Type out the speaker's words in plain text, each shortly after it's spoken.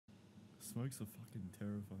smokes are fucking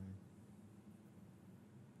terrifying.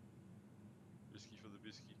 Risky for the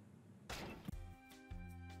biscuit.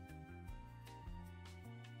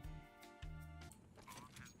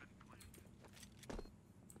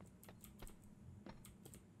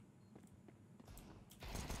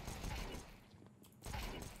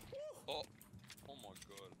 Oh! Oh my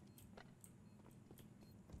god.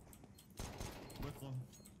 With them.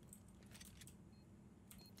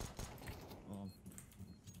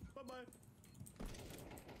 Bye-bye.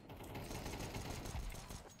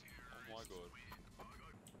 Oh my god.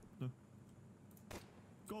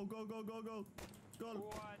 Go, go, go, go, go.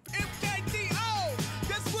 Go. MKTO!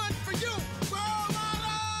 This one's for you!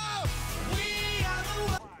 Romano! We are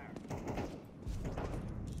the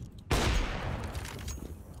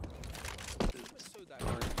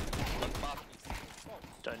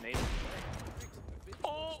Don't need it.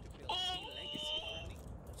 Oh! Oh!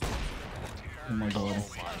 Oh my god. Oh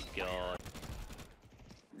my god.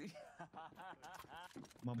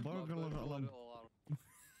 My burger alarm.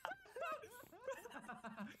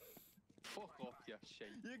 Fuck off, you shit.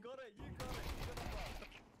 You got it, you got it, you got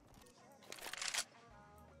it.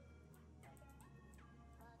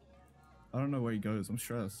 I don't know where he goes. I'm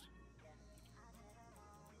stressed.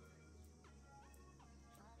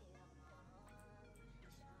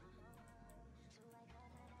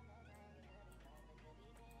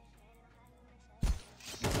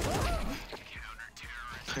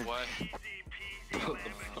 What? What the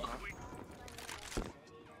fuck?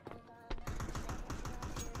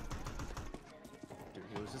 Dude,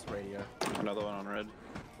 who was this radio? Another one on red.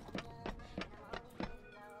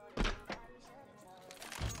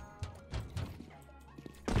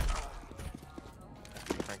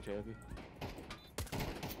 Frank Javi.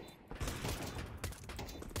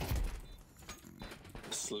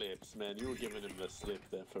 Slips, man. You were giving him the slip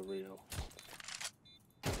there for real.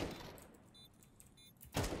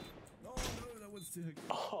 No, that was too.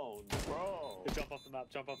 Oh, bro. Jump off the map,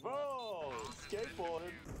 jump off the map. Bro,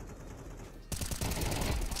 skateboarding.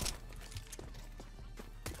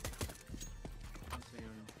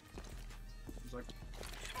 He's like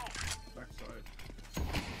backside.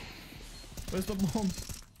 Where's the bomb?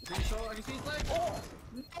 I can see his leg. Oh!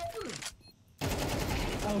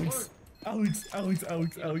 Alex! Alex! Alex!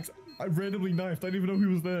 Alex! Alex! I randomly knifed. I didn't even know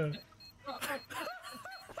he was there.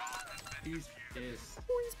 He's pissed.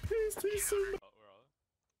 Oh, he's pissed. He's so mad.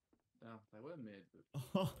 Yeah, they were mid, but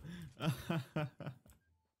Oh.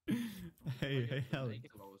 Hey, hey, Alex. the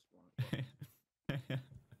lowest one. Yeah,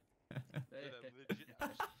 legit.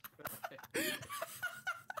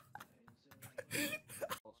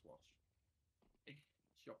 Watch.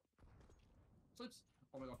 Shot. Slips.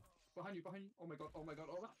 Oh my god. Behind you, behind you. Oh my god, oh my god,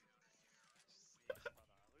 oh my god.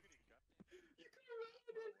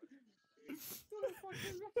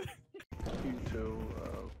 You two,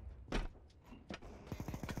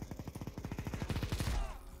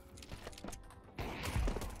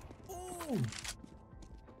 Oh!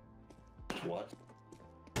 What?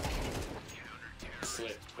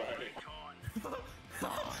 Slipped, bro.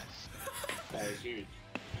 That was huge.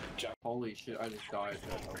 Holy shit, I just died.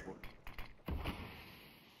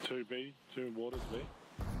 2B, 2 waters B.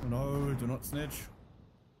 No, do not snitch.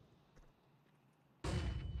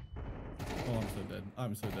 Oh, I'm so dead.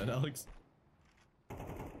 I'm so dead, Alex.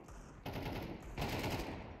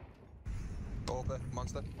 Over,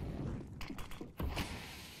 monster.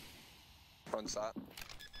 Front side.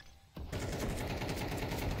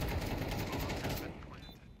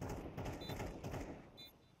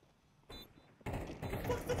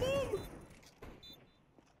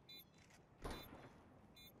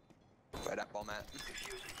 Where that bomb at?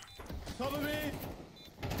 Cover me!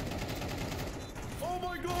 Oh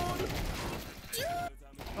my god! Yeah!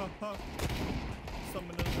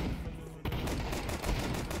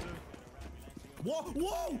 Whoa!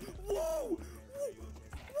 Whoa! Whoa!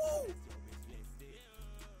 Whoa!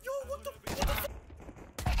 Yo, what the fuck?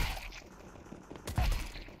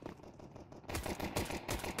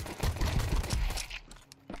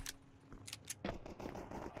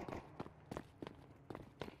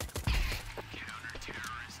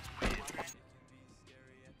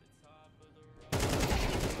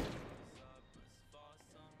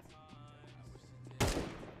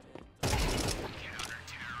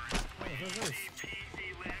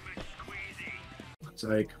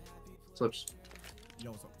 Take. Slips. Yo,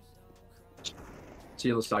 what's up? See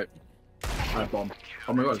the other side. Alright, bomb.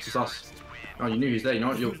 Oh my god, it's just us. Oh, you knew he was there. You know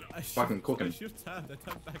what? You're fucking cooking. I shift tabbed. I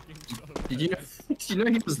tapped back in. Did you know? Did you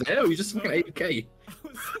know he was there? Or you just fucking AFK?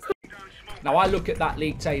 Now, I look at that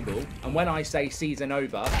league table, and when I say season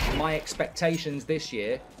over, my expectations this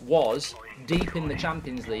year was deep in the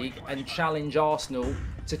Champions League and challenge Arsenal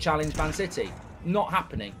to challenge Man City. Not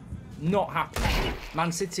happening. Not happening.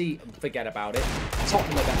 Man City, forget about it.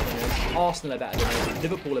 Tottenham are better than us. Arsenal are better than us.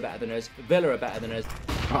 Liverpool are better than us. Villa are better than us.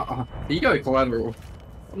 Here you go, collateral.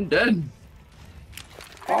 I'm dead.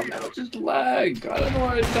 Oh man, I just lag. I don't know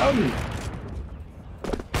what I've done.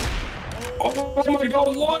 Oh my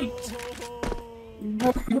god, what?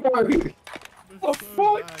 Bro, the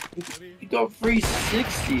fuck? You got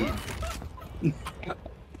 360.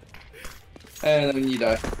 And then you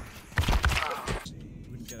die.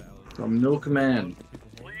 I'm milkman.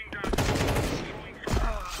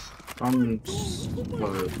 I'm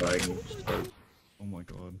like, Oh my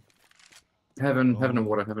god. heaven and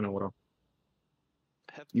water, heaven and water.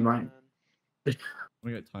 You might.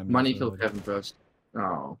 We got time. Money killed Kevin first.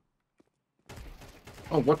 Oh.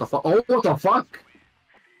 Oh, what the fuck? Oh, what the fuck?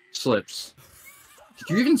 Slips. Did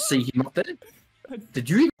you even see him up there? Did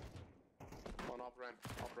you even? One off ramp,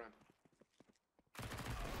 off ramp.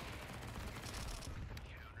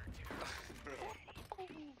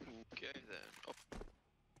 Okay then. Oh,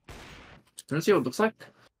 Do you want to see what it looks like?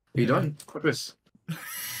 Are you done? Quick this.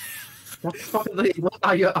 What the fuck are they? What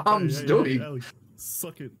are your arms doing? Alex,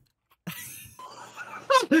 suck it.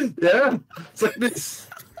 Yeah, it's like this.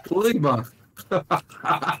 Ligma.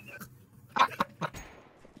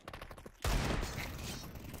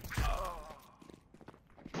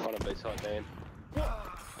 What a base hot man.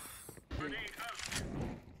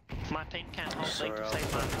 My team can't hold Sorry, link I to was save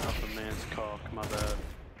fucking money. up a man's cock, my bad.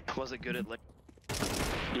 Was it good at link?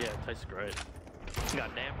 Yeah, it tastes great.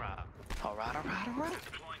 Goddamn right. Alright, alright, alright.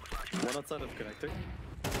 One outside of connecting.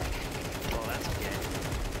 Well, that's okay.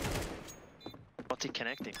 What's he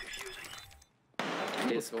connecting?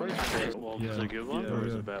 It's pretty straight. Well, was it a good one or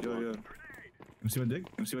was it a bad one? Let me see my dig.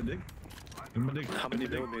 Let me see my dig. Let me dig. How many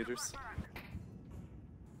millimeters?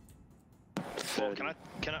 Well, can I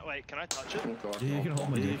wait, can I touch it? Yeah, you can hold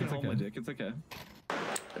my dick. You can hold my dick. It's okay.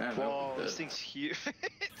 Whoa, this thing's huge.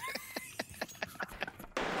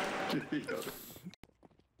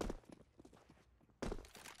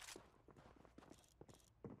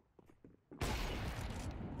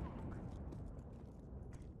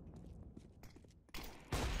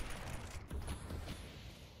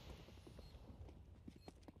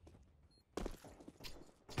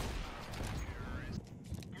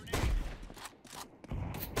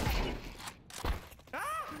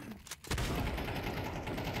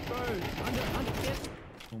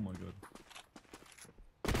 Oh my god.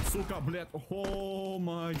 Suka, bled. Oh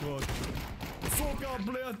my god. Suka,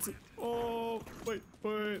 bled. Oh, wait.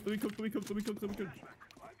 Let me cook.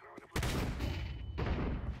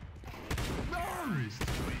 No!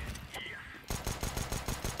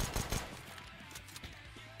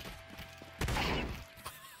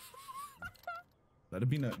 Let it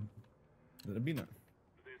be nut. Let it be nut.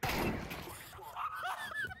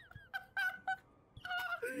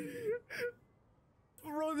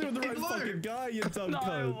 Ron's with the right fucking guy, you dumb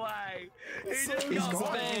cunt. No way! He So just he's got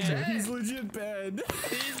gone. banned! He's legit banned.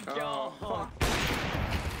 He's gone!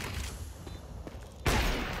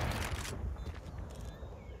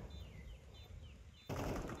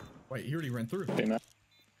 Wait, he already ran through. Hey, man.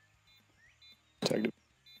 Tagged it.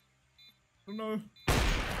 Oh no.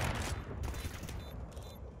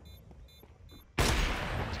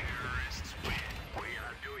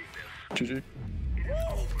 GG.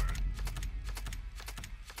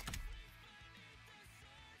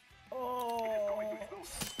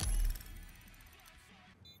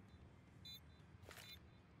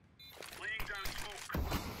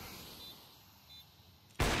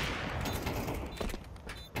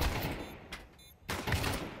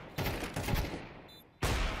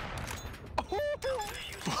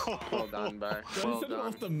 Well done, bro. Did I Well send it done.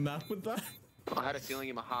 off the map with that? I had a feeling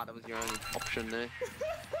in my heart that was your only option there.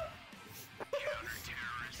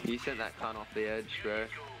 You sent that cunt off the edge, bro.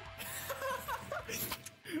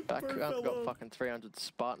 Background Got fucking 300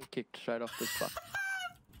 Spartan kicked straight off this fuck.